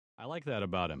like that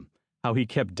about him, how he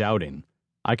kept doubting.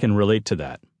 I can relate to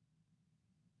that.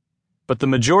 But the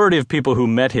majority of people who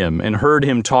met him and heard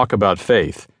him talk about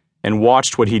faith and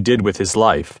watched what he did with his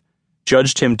life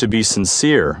judged him to be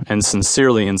sincere and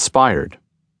sincerely inspired.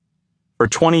 For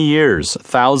 20 years,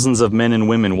 thousands of men and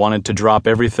women wanted to drop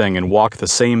everything and walk the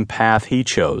same path he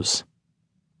chose.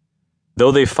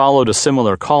 Though they followed a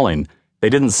similar calling, they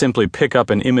didn't simply pick up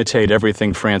and imitate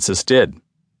everything Francis did,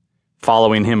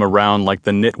 following him around like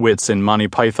the nitwits in Monty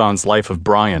Python's Life of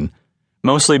Brian,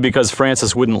 mostly because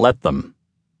Francis wouldn't let them.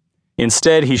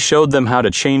 Instead, he showed them how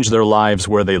to change their lives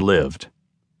where they lived.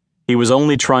 He was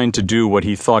only trying to do what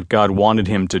he thought God wanted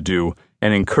him to do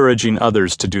and encouraging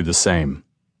others to do the same.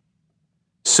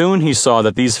 Soon he saw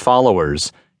that these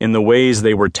followers, in the ways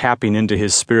they were tapping into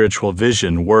his spiritual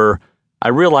vision, were, I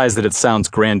realize that it sounds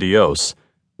grandiose,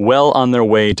 well on their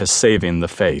way to saving the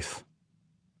faith.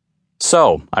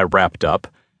 So, I wrapped up,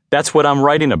 that's what I'm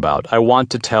writing about. I want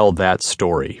to tell that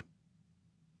story.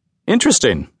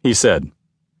 Interesting, he said.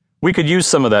 We could use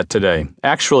some of that today.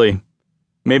 Actually,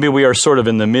 maybe we are sort of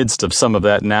in the midst of some of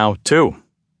that now, too.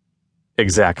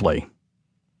 Exactly.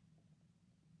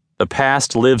 The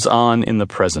past lives on in the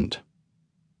present.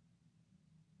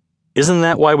 Isn't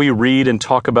that why we read and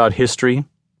talk about history?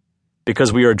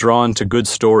 Because we are drawn to good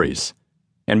stories,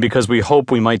 and because we hope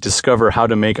we might discover how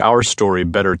to make our story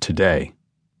better today.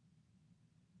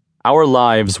 Our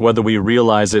lives, whether we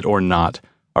realize it or not,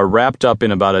 are wrapped up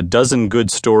in about a dozen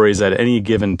good stories at any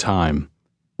given time,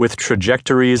 with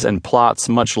trajectories and plots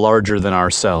much larger than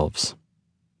ourselves.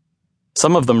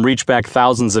 Some of them reach back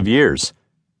thousands of years,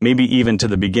 maybe even to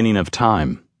the beginning of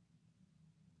time.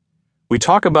 We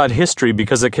talk about history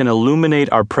because it can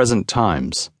illuminate our present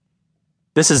times.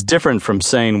 This is different from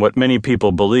saying what many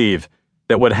people believe,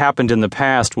 that what happened in the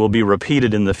past will be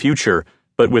repeated in the future,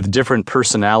 but with different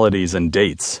personalities and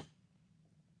dates.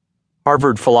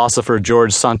 Harvard philosopher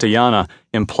George Santayana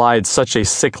implied such a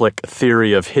cyclic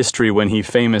theory of history when he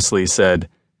famously said,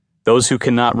 "Those who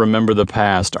cannot remember the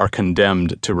past are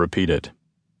condemned to repeat it."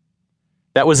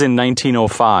 That was in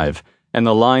 1905, and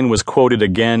the line was quoted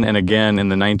again and again in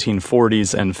the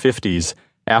 1940s and 50s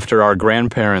after our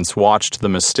grandparents watched the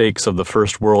mistakes of the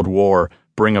First World War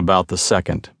bring about the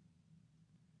Second.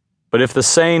 But if the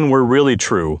saying were really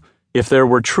true, if there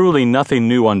were truly nothing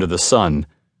new under the sun,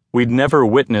 we'd never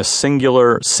witness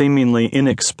singular, seemingly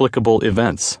inexplicable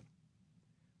events.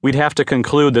 We'd have to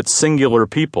conclude that singular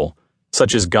people,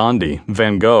 such as Gandhi,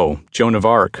 Van Gogh, Joan of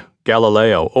Arc,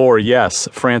 Galileo, or, yes,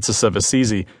 Francis of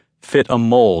Assisi, fit a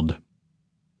mold.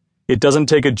 It doesn't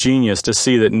take a genius to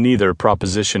see that neither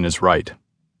proposition is right.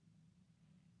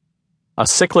 A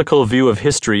cyclical view of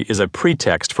history is a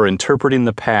pretext for interpreting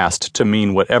the past to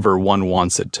mean whatever one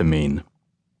wants it to mean.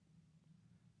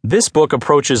 This book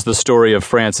approaches the story of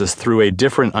Francis through a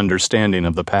different understanding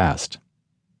of the past.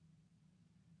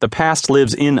 The past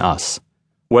lives in us,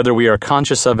 whether we are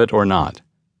conscious of it or not.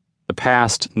 The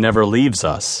past never leaves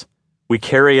us. We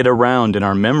carry it around in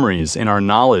our memories, in our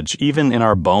knowledge, even in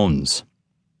our bones.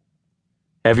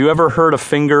 Have you ever hurt a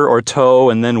finger or toe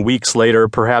and then weeks later,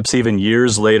 perhaps even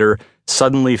years later,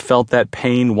 suddenly felt that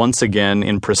pain once again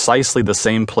in precisely the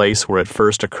same place where it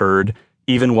first occurred,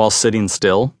 even while sitting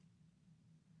still?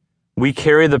 We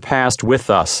carry the past with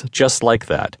us just like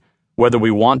that, whether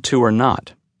we want to or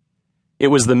not. It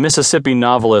was the Mississippi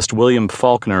novelist William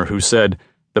Faulkner who said,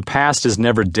 "The past is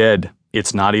never dead,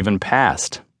 it's not even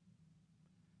past."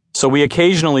 So we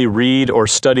occasionally read or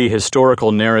study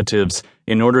historical narratives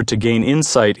in order to gain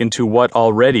insight into what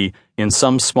already, in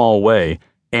some small way,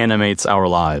 animates our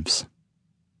lives.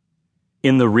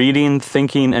 In the reading,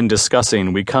 thinking, and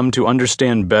discussing, we come to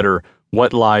understand better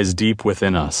what lies deep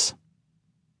within us.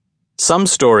 Some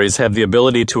stories have the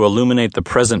ability to illuminate the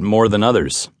present more than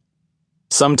others.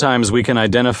 Sometimes we can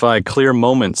identify clear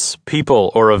moments,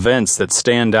 people, or events that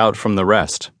stand out from the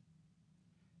rest.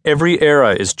 Every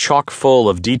era is chock full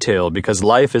of detail because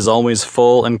life is always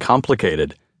full and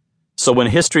complicated. So when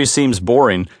history seems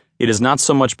boring, it is not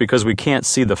so much because we can't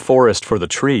see the forest for the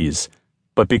trees,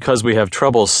 but because we have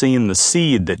trouble seeing the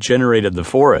seed that generated the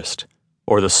forest,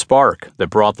 or the spark that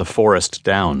brought the forest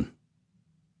down.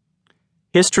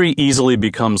 History easily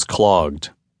becomes clogged,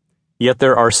 yet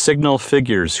there are signal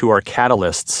figures who are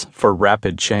catalysts for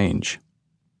rapid change.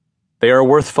 They are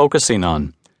worth focusing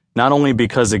on, not only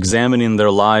because examining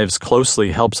their lives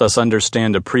closely helps us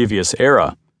understand a previous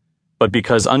era, but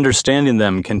because understanding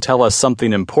them can tell us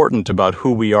something important about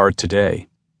who we are today.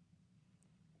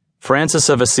 Francis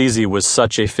of Assisi was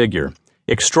such a figure,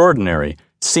 extraordinary,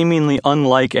 seemingly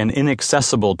unlike and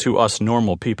inaccessible to us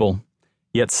normal people.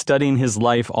 Yet studying his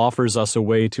life offers us a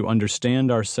way to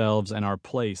understand ourselves and our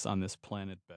place on this planet better.